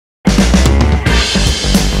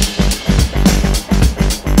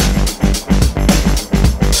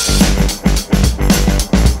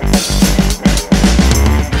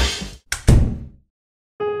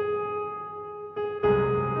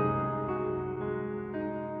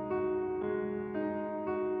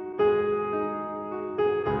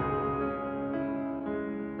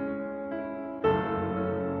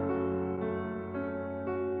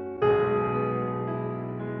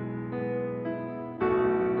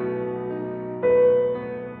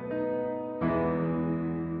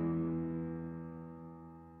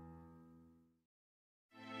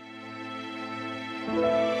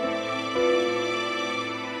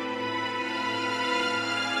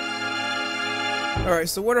Alright,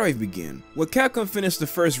 so where do I begin? When Capcom finished the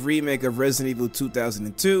first remake of Resident Evil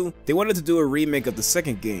 2002, they wanted to do a remake of the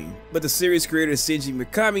second game, but the series creator Shinji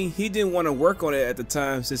Mikami, he didn't want to work on it at the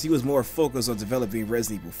time since he was more focused on developing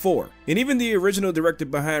Resident Evil 4. And even the original director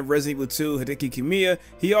behind Resident Evil 2, Hideki Kamiya,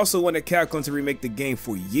 he also wanted Capcom to remake the game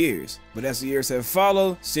for years. But as the years have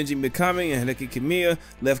followed, Shinji Mikami and Hideki Kamiya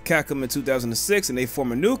left Capcom in 2006 and they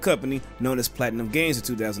formed a new company known as Platinum Games in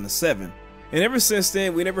 2007. And ever since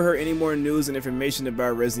then, we never heard any more news and information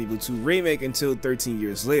about Resident Evil 2 Remake until 13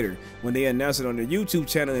 years later, when they announced it on their YouTube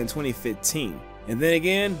channel in 2015. And then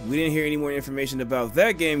again, we didn't hear any more information about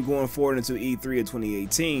that game going forward until E3 of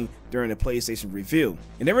 2018 during the PlayStation reveal.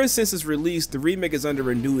 And ever since its release, the remake is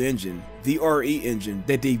under a new engine, the RE engine,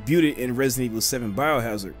 that debuted in Resident Evil 7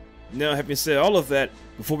 Biohazard. Now, having said all of that,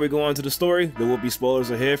 before we go on to the story, there will be spoilers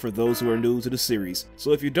ahead for those who are new to the series.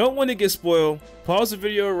 So if you don't want to get spoiled, pause the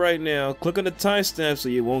video right now, click on the timestamp so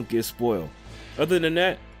you won't get spoiled. Other than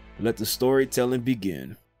that, let the storytelling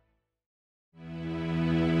begin.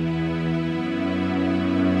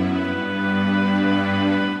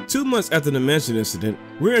 Two months after the Mansion incident,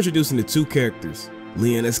 we're introducing the two characters,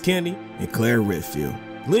 Leon S. Kennedy and Claire Redfield.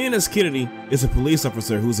 Leon S. Kennedy is a police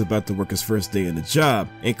officer who's about to work his first day in the job,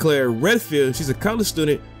 and Claire Redfield, she's a college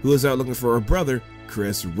student who is out looking for her brother,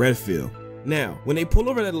 Chris Redfield. Now, when they pull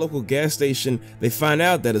over at a local gas station, they find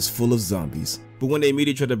out that it's full of zombies. But when they meet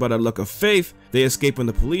each other by the luck of faith, they escape in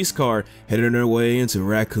the police car, heading their way into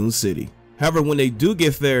Raccoon City. However, when they do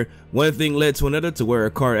get there, one thing led to another to where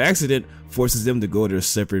a car accident forces them to go their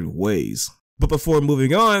separate ways. But before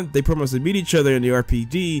moving on, they promise to meet each other in the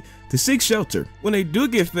RPD to seek shelter. When they do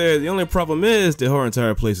get there, the only problem is the whole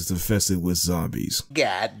entire place is infested with zombies.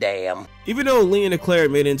 Goddamn. Even though Leon and Claire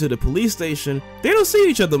made it into the police station, they don't see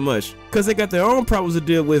each other much, because they got their own problems to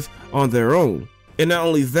deal with on their own. And not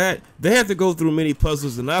only that, they have to go through many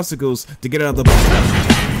puzzles and obstacles to get out of the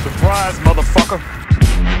box. Surprise, motherfucker.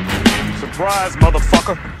 Surprise,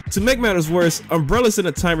 motherfucker. To make matters worse, Umbrella sent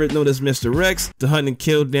a tyrant known as Mr. X to hunt and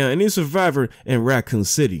kill down any survivor in Raccoon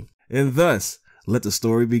City. And thus, let the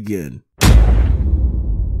story begin.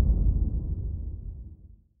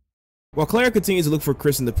 While Claire continues to look for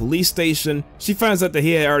Chris in the police station, she finds out that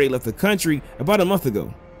he had already left the country about a month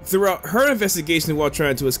ago. Throughout her investigation while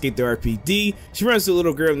trying to escape the RPD, she runs into a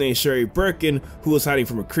little girl named Sherry Birkin who was hiding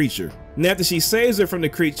from a creature. And after she saves her from the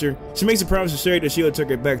creature, she makes a promise to Sherry that she'll take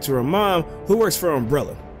her back to her mom, who works for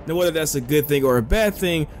Umbrella. Now whether that's a good thing or a bad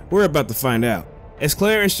thing, we're about to find out. As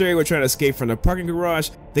Claire and Sherry were trying to escape from the parking garage,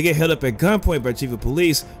 they get held up at gunpoint by Chief of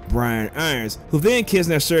Police Brian Irons, who then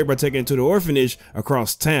kidnaps Sherry by taking her to the orphanage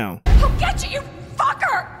across town. I'll get you, you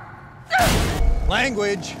fucker!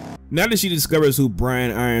 Language. Now that she discovers who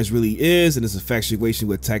Brian Irons really is and his infatuation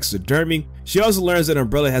with taxidermy, she also learns that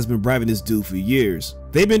Umbrella has been bribing this dude for years.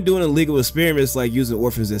 They've been doing illegal experiments like using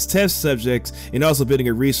orphans as test subjects and also building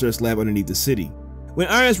a research lab underneath the city. When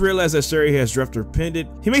Irons realizes that Sherry has dropped her pendant,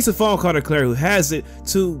 he makes a phone call to Claire, who has it,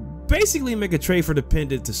 to basically make a trade for the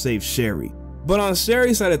pendant to save Sherry. But on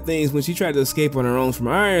Sherry's side of things, when she tried to escape on her own from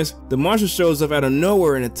Irons, the monster shows up out of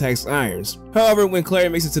nowhere and attacks Irons. However, when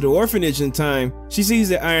Claire makes it to the orphanage in time, she sees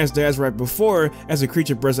that Irons dies right before her as a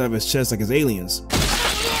creature bursts out of his chest like his aliens.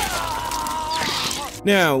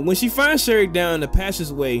 Now, when she finds Sherry down the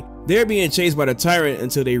passageway, they're being chased by the tyrant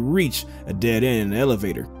until they reach a dead end in the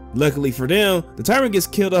elevator. Luckily for them, the tyrant gets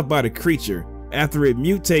killed off by the creature. After it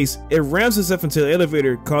mutates, it rams itself into the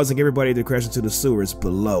elevator, causing everybody to crash into the sewers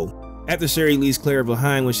below. After Sherry leaves Claire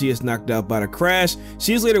behind when she is knocked out by the crash,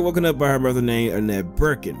 she is later woken up by her mother named Annette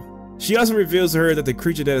Birkin. She also reveals to her that the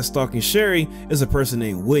creature that is stalking Sherry is a person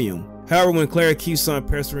named William. However, when Claire keeps on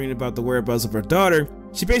pestering about the whereabouts of her daughter,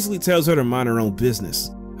 she basically tells her to mind her own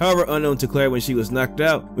business. However, unknown to Claire when she was knocked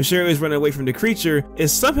out, when Sherry was running away from the creature, it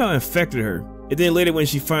somehow infected her. And then later when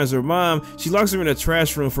she finds her mom, she locks her in a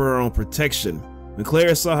trash room for her own protection. When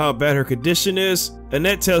Claire saw how bad her condition is,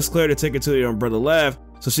 Annette tells Claire to take her to the Umbrella lab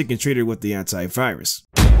so she can treat her with the antivirus.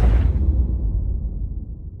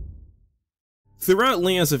 Throughout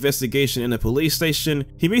Leon's investigation in the police station,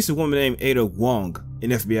 he meets a woman named Ada Wong, an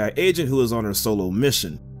FBI agent who is on her solo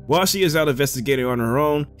mission. While she is out investigating on her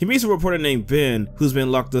own, he meets a reporter named Ben who's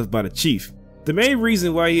been locked up by the chief. The main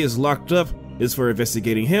reason why he is locked up is for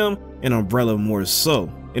investigating him and Umbrella more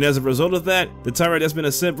so. And as a result of that, the tyrant that's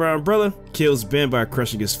been sent by Umbrella kills Ben by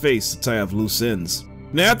crushing his face to tie up loose ends.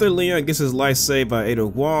 Now after Leon gets his life saved by Ada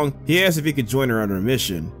Wong, he asks if he could join her on her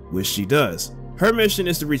mission, which she does. Her mission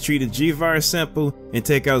is to retrieve a G-Virus sample and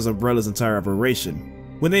take out Umbrella's entire operation.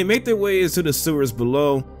 When they make their way into the sewers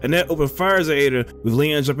below, Annette opens fires at Ada, with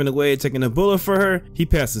Leon jumping away and taking a bullet for her, he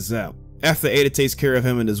passes out. After Ada takes care of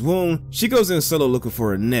him in his wound, she goes in solo looking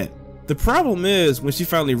for Annette. The problem is, when she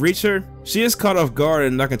finally reaches her, she is caught off guard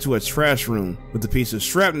and knocked into a trash room with a piece of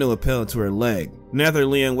shrapnel impaled to her leg. And after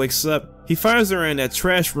Leon wakes up, he finds her in that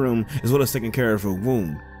trash room as well as taking care of her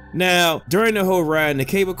wound. Now, during the whole ride in the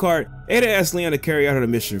cable cart, Ada asks Leon to carry out her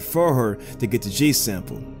mission for her to get the G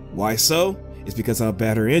sample. Why so? It's because how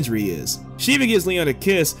bad her injury is. She even gives Leon a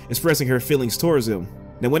kiss, expressing her feelings towards him.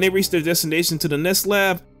 Now when they reach their destination to the Nest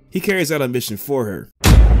Lab, he carries out a mission for her.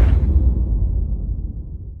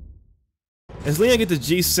 As Leon gets the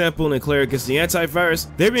G sample and Claire gets the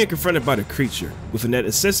antivirus, they're being confronted by the creature, with Annette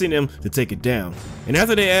assisting them to take it down. And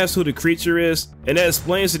after they ask who the creature is, Annette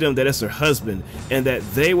explains to them that it's her husband, and that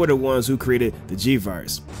they were the ones who created the G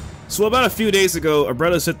virus. So about a few days ago, a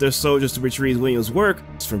brother sent their soldiers to retrieve William's work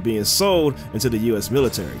from being sold into the US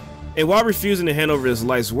military. And while refusing to hand over his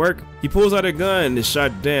life's work, he pulls out a gun and is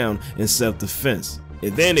shot down in self-defense.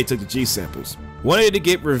 And then they took the G samples. Wanting to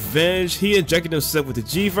get revenge, he injected himself with the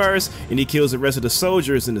G virus and he kills the rest of the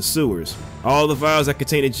soldiers in the sewers. All the vials that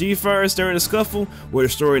contained the G virus during the scuffle were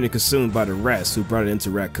destroyed and consumed by the rats who brought it into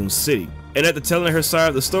Raccoon City. And after telling her side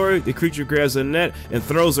of the story, the creature grabs Annette and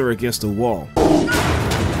throws her against the wall.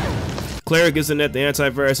 Claire gives Annette the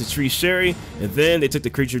antivirus to treat Sherry, and then they took the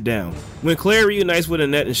creature down. When Claire reunites with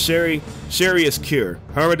Annette and Sherry, Sherry is cured.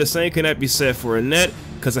 However, the same cannot be said for Annette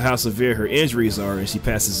because of how severe her injuries are and she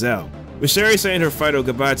passes out. With Sherry saying her final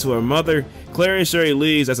goodbye to her mother, Claire and Sherry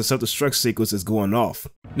leaves as a self-destruct sequence is going off.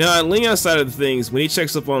 Now on Leon's side of the things, when he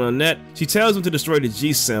checks up on Annette, she tells him to destroy the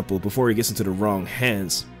G sample before he gets into the wrong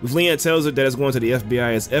hands. When Leon tells her that it's going to the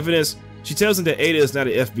FBI as evidence, she tells him that Ada is not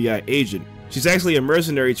an FBI agent. She's actually a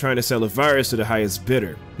mercenary trying to sell a virus to the highest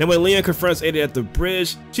bidder. Now when Leon confronts Ada at the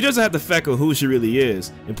bridge, she doesn't have the fact of who she really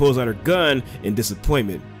is, and pulls out her gun in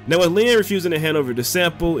disappointment. Now with Leon refusing to hand over the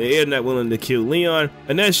sample and Ada not willing to kill Leon,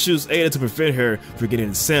 Annette shoots Ada to prevent her from getting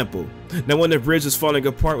the sample. Now when the bridge is falling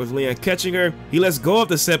apart with Leon catching her, he lets go of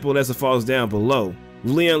the sample as it falls down below.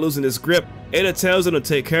 With Leon losing his grip, Ada tells him to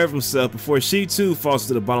take care of himself before she too falls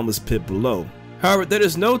into the bottomless pit below. However, there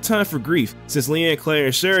is no time for grief since Leon, Claire,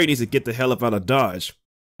 and Sherry need to get the hell up out of Dodge.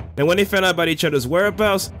 And when they find out about each other's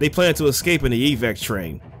whereabouts, they plan to escape in the evac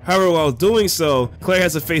train. However, while doing so, Claire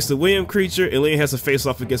has to face the William creature and Leon has to face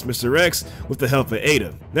off against Mr. X with the help of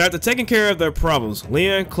Ada. Now after taking care of their problems,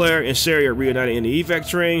 Leon, Claire, and Sherry are reunited in the evac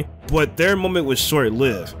train, but their moment was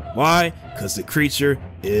short-lived. Why? Because the creature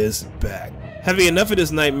is back. Having enough of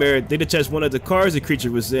this nightmare, they detach one of the cars the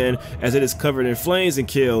creature was in as it is covered in flames and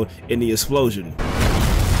killed in the explosion.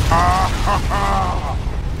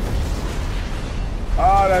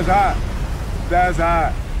 Oh, that's hot. That's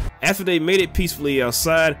hot. After they made it peacefully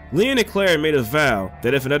outside, Leon and Claire made a vow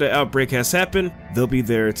that if another outbreak has happened, they'll be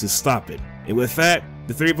there to stop it. And with that,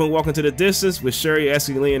 the three of them walk into the distance with Sherry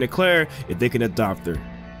asking Leon and Claire if they can adopt her.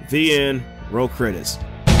 The end. Roll credits.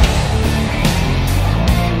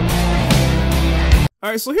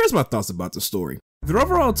 Alright, so here's my thoughts about the story. The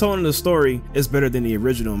overall tone of the story is better than the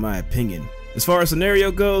original in my opinion. As far as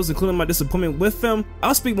scenario goes, including my disappointment with them,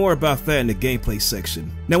 I'll speak more about that in the gameplay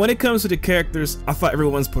section. Now when it comes to the characters, I thought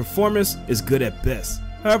everyone's performance is good at best.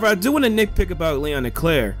 However, I do want to nitpick about Leon and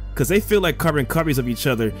Claire, because they feel like carbon copies of each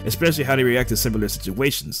other, especially how they react to similar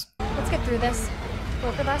situations. Let's get through this.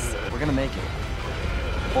 Both of us. We're gonna make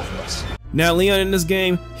it. Both of us. Now Leon in this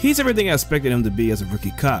game, he's everything I expected him to be as a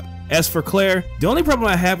rookie cop. As for Claire, the only problem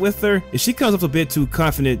I have with her is she comes off a bit too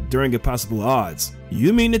confident during impossible odds.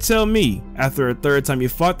 You mean to tell me, after a third time you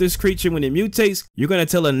fought this creature when it mutates, you're gonna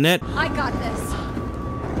tell Annette, I got this.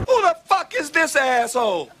 Who the fuck is this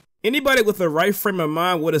asshole? Anybody with the right frame of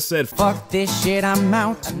mind would have said, Fuck this shit, I'm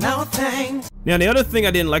out. No thanks. Now the other thing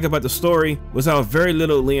I didn't like about the story was how very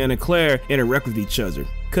little Leon and Claire interact with each other.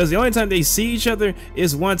 Cause the only time they see each other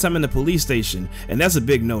is one time in the police station, and that's a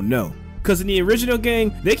big no-no. Cause in the original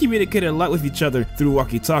game, they communicated a lot with each other through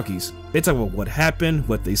walkie-talkies. They talk about what happened,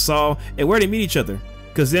 what they saw, and where they meet each other.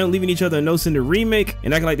 Cause them leaving each other notes in the remake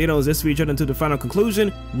and acting like they don't exist for each other until the final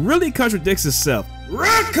conclusion really contradicts itself.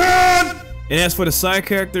 Raccoon! And as for the side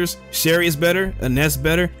characters, Sherry is better, Annette's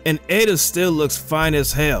better, and Ada still looks fine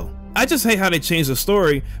as hell. I just hate how they changed the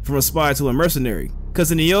story from a spy to a mercenary.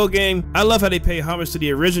 Cause in the old game, I love how they pay homage to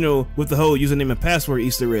the original with the whole username and password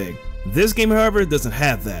Easter egg. This game, however, doesn't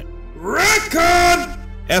have that. Raccoon!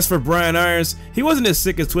 As for Brian Irons, he wasn't as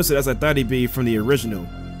sick and twisted as I thought he'd be from the original.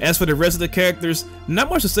 As for the rest of the characters, not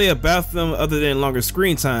much to say about them other than longer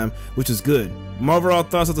screen time, which is good. My overall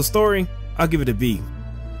thoughts of the story, I'll give it a B.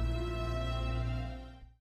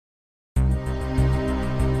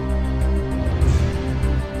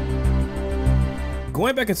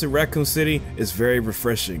 Going back into Raccoon City is very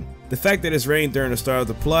refreshing. The fact that it's rained during the start of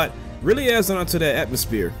the plot really adds on to that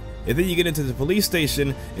atmosphere. and then you get into the police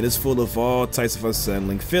station and it's full of all types of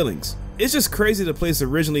unsettling feelings. It's just crazy the place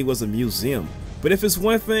originally was a museum. But if it's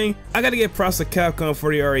one thing, I gotta give props to Capcom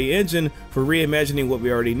for the RE engine for reimagining what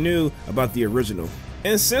we already knew about the original.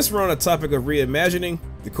 And since we're on the topic of reimagining,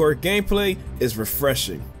 the core gameplay is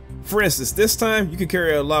refreshing. For instance, this time you can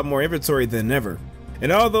carry a lot more inventory than ever.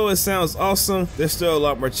 And although it sounds awesome, there's still a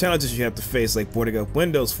lot more challenges you have to face, like boarding up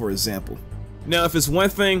windows for example. Now if it's one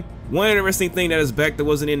thing, one interesting thing that is back that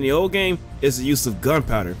wasn't in the old game is the use of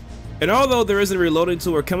gunpowder. And although there isn't a reloading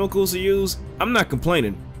tool or chemicals to use, I'm not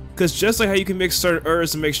complaining. Cause just like how you can mix certain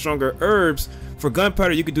herbs to make stronger herbs, for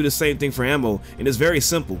gunpowder you can do the same thing for ammo, and it's very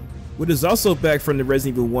simple. What is also back from the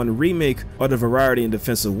Resident Evil 1 remake are the variety in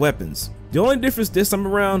defensive weapons. The only difference this time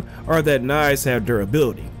around are that knives have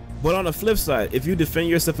durability. But on the flip side, if you defend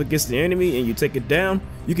yourself against the enemy and you take it down,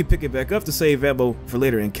 you can pick it back up to save ammo for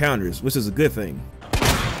later encounters, which is a good thing.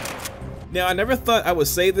 Now I never thought I would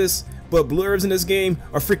say this, but blue herbs in this game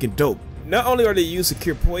are freaking dope. Not only are they used to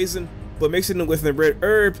cure poison, but mixing them with a red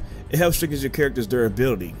herb, it helps strengthen your character's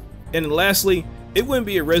durability. And lastly, it wouldn't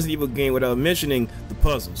be a Resident Evil game without mentioning the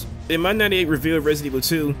puzzles. In my 98 review of Resident Evil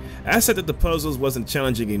 2, I said that the puzzles wasn't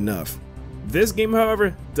challenging enough. This game,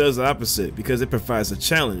 however, does the opposite because it provides a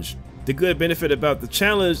challenge. The good benefit about the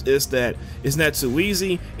challenge is that it's not too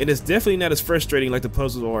easy, and it's definitely not as frustrating like the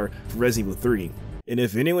puzzles are for Resident Evil 3. And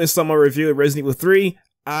if anyone saw my review of Resident Evil 3,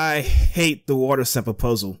 I hate the water sample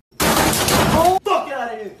puzzle. Oh, fuck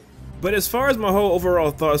out of here! But as far as my whole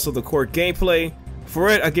overall thoughts of the core gameplay, for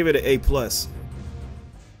it I give it an A+.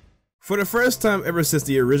 For the first time ever since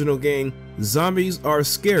the original game, zombies are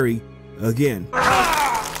scary again.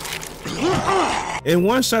 And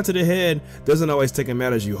one shot to the head doesn't always take them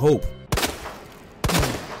out as you hope.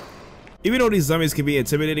 Even though these zombies can be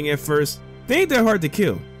intimidating at first, they ain't that hard to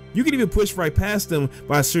kill. You can even push right past them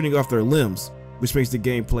by shooting off their limbs, which makes the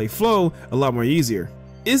gameplay flow a lot more easier.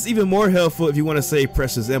 It's even more helpful if you want to save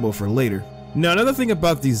precious ammo for later. Now another thing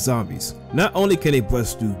about these zombies, not only can they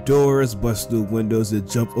bust through doors, bust through windows, and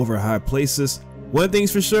jump over high places, one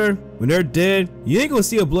thing's for sure, when they're dead, you ain't gonna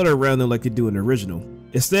see a blood around them like they do in the original.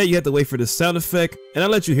 Instead, you have to wait for the sound effect, and I'll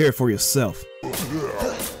let you hear it for yourself.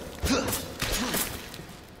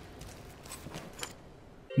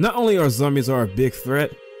 Not only are zombies a big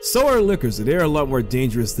threat, so are lickers, and they're a lot more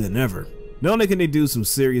dangerous than ever. Not only can they do some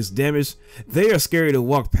serious damage, they are scary to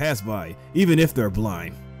walk past by, even if they're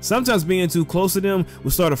blind. Sometimes being too close to them will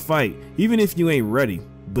start a fight, even if you ain't ready.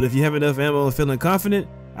 But if you have enough ammo and feeling confident,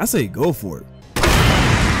 I say go for it.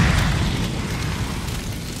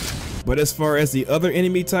 But as far as the other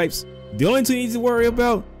enemy types, the only two you need to worry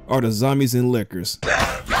about are the zombies and lickers.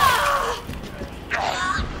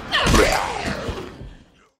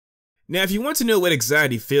 Now if you want to know what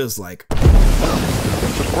anxiety feels like,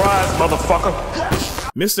 Surprise, motherfucker!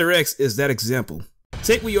 Mr. X is that example.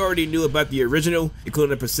 Take what you already knew about the original,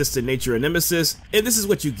 including the persistent nature of Nemesis, and this is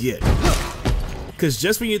what you get. Cause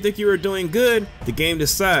just when you think you are doing good, the game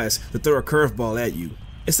decides to throw a curveball at you.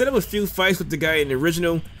 Instead of a few fights with the guy in the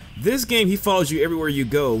original, this game he follows you everywhere you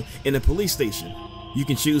go in a police station. You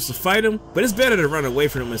can choose to fight him, but it's better to run away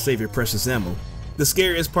from him and save your precious ammo. The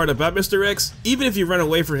scariest part about Mr. X, even if you run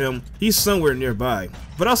away from him, he's somewhere nearby.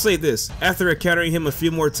 But I'll say this, after encountering him a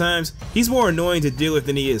few more times, he's more annoying to deal with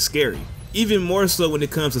than he is scary. Even more so when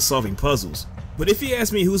it comes to solving puzzles. But if you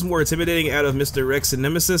ask me who's more intimidating out of Mr. X and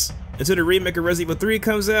Nemesis, until the remake of Resident Evil 3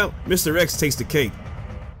 comes out, Mr. X takes the cake.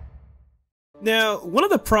 Now, one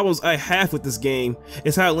of the problems I have with this game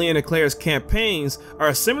is how Leon and Claire's campaigns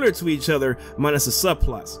are similar to each other minus the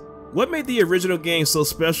subplots. What made the original game so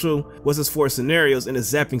special was its 4 scenarios and its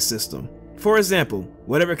zapping system. For example,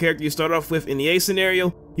 whatever character you start off with in the A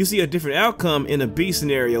scenario, you see a different outcome in a B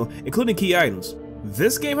scenario, including key items.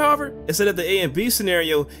 This game, however, instead of the A and B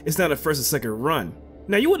scenario, it's now the first and second run.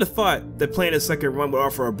 Now you would have thought that playing the second run would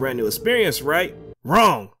offer a brand new experience, right?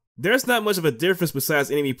 Wrong! There's not much of a difference besides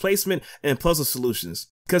enemy placement and puzzle solutions.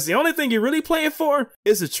 Cause the only thing you're really playing for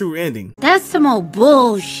is the true ending. That's some old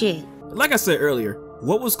bullshit. Like I said earlier,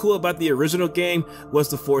 what was cool about the original game was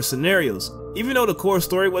the 4 scenarios. Even though the core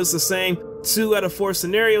story was the same, 2 out of 4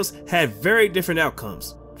 scenarios had very different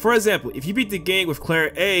outcomes. For example, if you beat the game with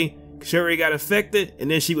Claire A, Sherry got infected and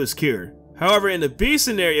then she was cured. However, in the B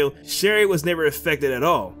scenario, Sherry was never affected at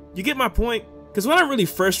all. You get my point? Because what I'm really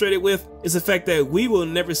frustrated with is the fact that we will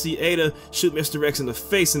never see Ada shoot Mr. X in the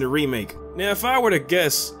face in the remake. Now if I were to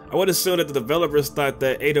guess, I would assume that the developers thought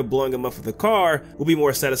that Ada blowing him up with a car would be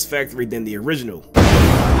more satisfactory than the original.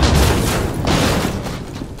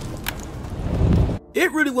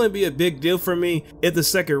 it really wouldn't be a big deal for me if the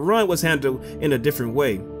second run was handled in a different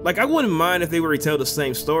way. Like, I wouldn't mind if they would retell the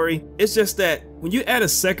same story. It's just that when you add a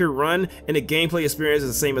second run and the gameplay experience is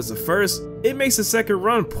the same as the first, it makes the second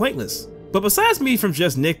run pointless. But besides me from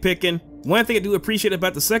just nitpicking, one thing I do appreciate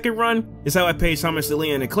about the second run is how I paid homage to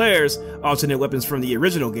Leon and Claire's alternate weapons from the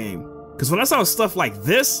original game. Cause when I saw stuff like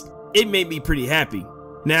this, it made me pretty happy.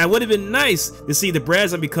 Now, it would have been nice to see the Brad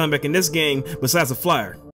zombie come back in this game besides the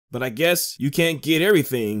flyer. But I guess you can't get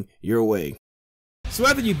everything your way. So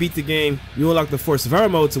after you beat the game, you unlock the Force Survivor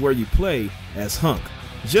mode to where you play as Hunk.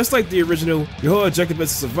 Just like the original, your whole objective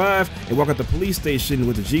is to survive and walk out the police station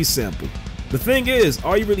with the G sample. The thing is,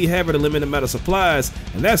 all you really have are a limited amount of supplies,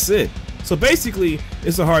 and that's it. So basically,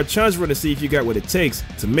 it's a hard challenge run to see if you got what it takes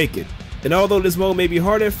to make it. And although this mode may be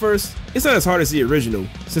hard at first, it's not as hard as the original,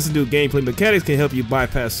 since the new gameplay mechanics can help you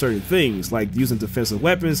bypass certain things, like using defensive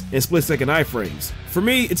weapons and split-second iframes. For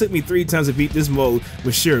me, it took me 3 times to beat this mode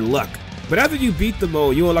with sheer luck. But after you beat the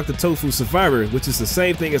mode, you unlock the Tofu Survivor, which is the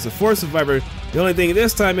same thing as the Force Survivor. The only thing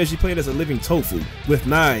this time is you're playing as a living tofu, with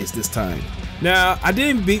knives this time. Now, I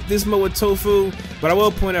didn't beat this mode with Tofu, but I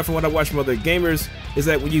will point out from what I watched from other gamers, is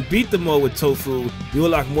that when you beat the mode with Tofu, you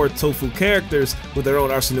unlock more Tofu characters with their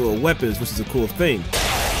own arsenal of weapons, which is a cool thing.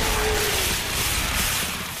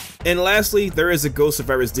 And lastly, there is a Ghost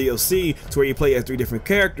Survivors DLC to where you play as 3 different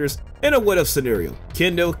characters in a what-if scenario: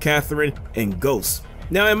 Kendall, Catherine, and Ghost.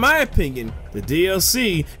 Now, in my opinion, the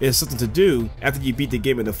DLC is something to do after you beat the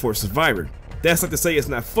game in the Force Survivor. That's not to say it's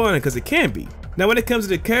not fun, because it can be. Now, when it comes to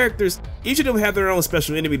the characters, each of them have their own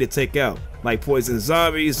special enemy to take out, like poison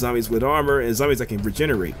zombies, zombies with armor, and zombies that can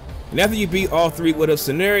regenerate. And after you beat all 3 what-if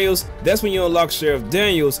scenarios, that's when you unlock Sheriff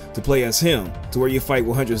Daniels to play as him, to where you fight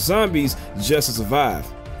 100 zombies just to survive.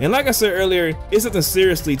 And like I said earlier, it's nothing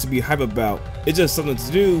seriously to be hype about, it's just something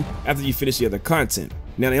to do after you finish the other content.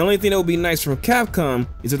 Now, the only thing that would be nice from Capcom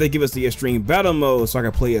is if they give us the extreme battle mode so I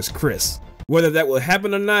can play as Chris. Whether that will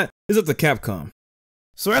happen or not is up to Capcom.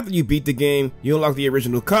 So after you beat the game, you unlock the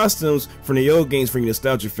original costumes from the old games for you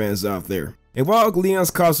nostalgia fans out there. And while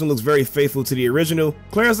Leon's costume looks very faithful to the original,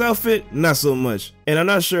 Claire's outfit, not so much. And I'm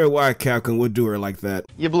not sure why Capcom would do her like that.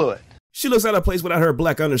 You blew it. She looks out of place without her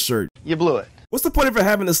black undershirt. You blew it. What's the point of her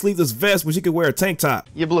having a sleeveless vest when she could wear a tank top?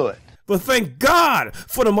 You blew it. But thank God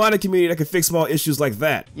for the modding community that can fix small issues like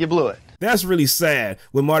that. You blew it. That's really sad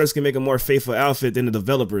when modders can make a more faithful outfit than the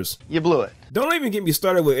developers. You blew it. Don't even get me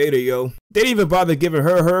started with Ada, yo. They didn't even bother giving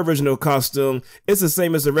her her original costume. It's the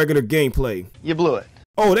same as the regular gameplay. You blew it.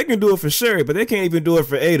 Oh, they can do it for Sherry, but they can't even do it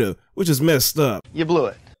for Ada, which is messed up. You blew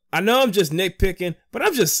it. I know I'm just nitpicking, but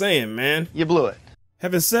I'm just saying, man. You blew it.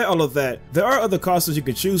 Having said all of that, there are other costumes you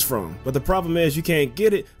can choose from, but the problem is you can't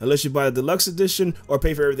get it unless you buy the deluxe edition or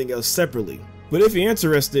pay for everything else separately. But if you're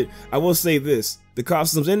interested, I will say this: the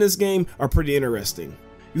costumes in this game are pretty interesting.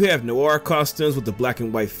 You have noir costumes with the black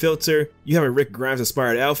and white filter, you have a Rick Grimes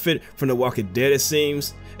inspired outfit from The Walking Dead it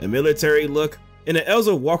seems, a military look, and an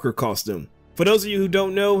Elsa Walker costume. For those of you who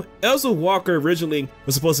don't know, Elsa Walker originally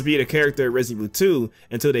was supposed to be the character in Resident Evil 2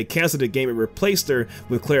 until they canceled the game and replaced her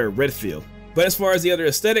with Claire Redfield. But as far as the other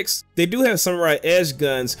aesthetics, they do have samurai edge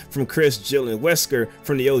guns from Chris, Jill, and Wesker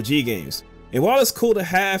from the OG games. And while it's cool to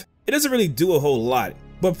have, it doesn't really do a whole lot.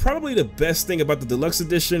 But probably the best thing about the deluxe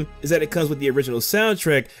edition is that it comes with the original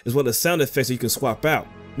soundtrack as well as sound effects that you can swap out.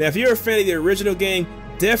 Now, if you're a fan of the original game,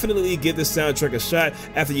 definitely give the soundtrack a shot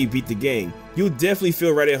after you beat the game. You'll definitely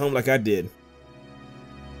feel right at home like I did.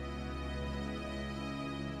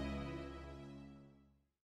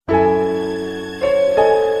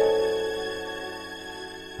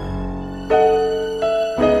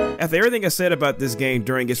 After everything I said about this game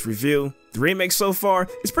during its review, the remake so far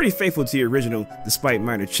is pretty faithful to the original despite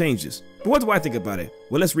minor changes. But what do I think about it?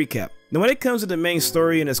 Well, let's recap. Now, when it comes to the main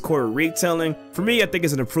story and its core retelling, for me I think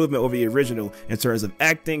it's an improvement over the original in terms of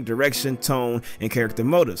acting, direction, tone, and character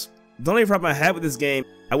motives. The only problem I have with this game,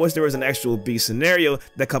 I wish there was an actual B scenario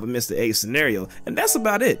that complements the A scenario, and that's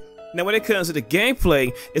about it. Now, when it comes to the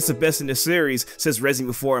gameplay, it's the best in the series since Resident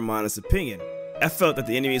Evil 4 in my honest opinion. I felt that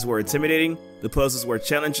the enemies were intimidating, the puzzles were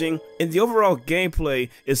challenging, and the overall gameplay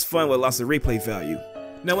is fun with lots of replay value.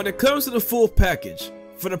 Now, when it comes to the full package,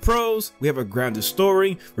 for the pros, we have a grounded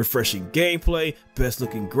story, refreshing gameplay, best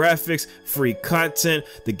looking graphics, free content,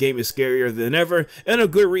 the game is scarier than ever, and a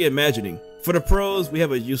good reimagining. For the pros, we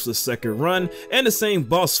have a useless second run, and the same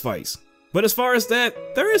boss fights. But as far as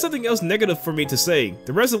that, there is something else negative for me to say.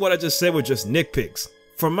 The rest of what I just said were just nitpicks.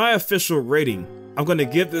 For my official rating, I'm going to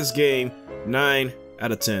give this game 9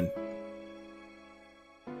 out of 10.